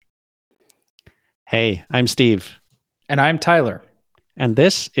Hey, I'm Steve, And I'm Tyler. and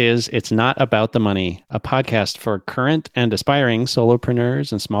this is It's Not About the Money, a podcast for current and aspiring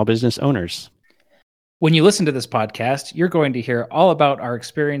solopreneurs and small business owners. When you listen to this podcast, you're going to hear all about our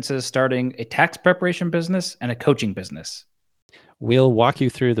experiences starting a tax preparation business and a coaching business. We'll walk you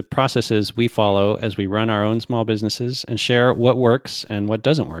through the processes we follow as we run our own small businesses and share what works and what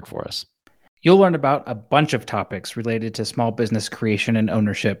doesn't work for us. You'll learn about a bunch of topics related to small business creation and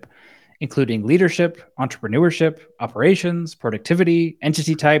ownership, including leadership, entrepreneurship, operations, productivity,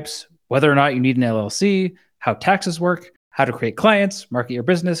 entity types, whether or not you need an LLC, how taxes work, how to create clients, market your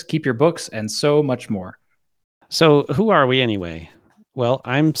business, keep your books, and so much more. So, who are we anyway? Well,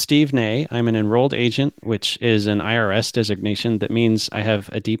 I'm Steve Ney. I'm an enrolled agent, which is an IRS designation that means I have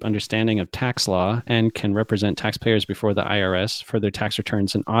a deep understanding of tax law and can represent taxpayers before the IRS for their tax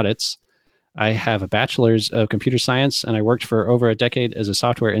returns and audits. I have a bachelor's of computer science, and I worked for over a decade as a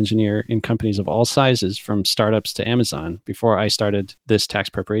software engineer in companies of all sizes, from startups to Amazon, before I started this tax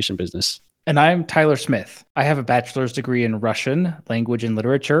preparation business. And I'm Tyler Smith. I have a bachelor's degree in Russian, language and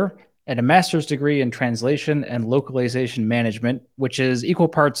literature, and a master's degree in translation and localization management, which is equal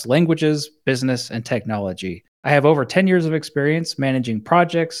parts languages, business, and technology. I have over 10 years of experience managing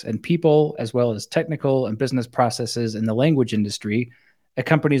projects and people, as well as technical and business processes in the language industry at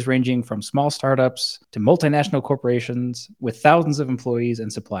companies ranging from small startups to multinational corporations with thousands of employees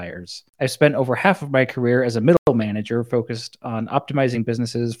and suppliers. I've spent over half of my career as a middle manager focused on optimizing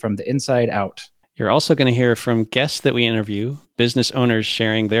businesses from the inside out. You're also going to hear from guests that we interview, business owners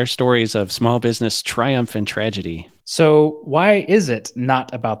sharing their stories of small business triumph and tragedy. So, why is it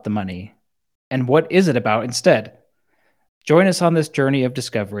not about the money? And what is it about instead? Join us on this journey of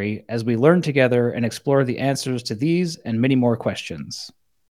discovery as we learn together and explore the answers to these and many more questions.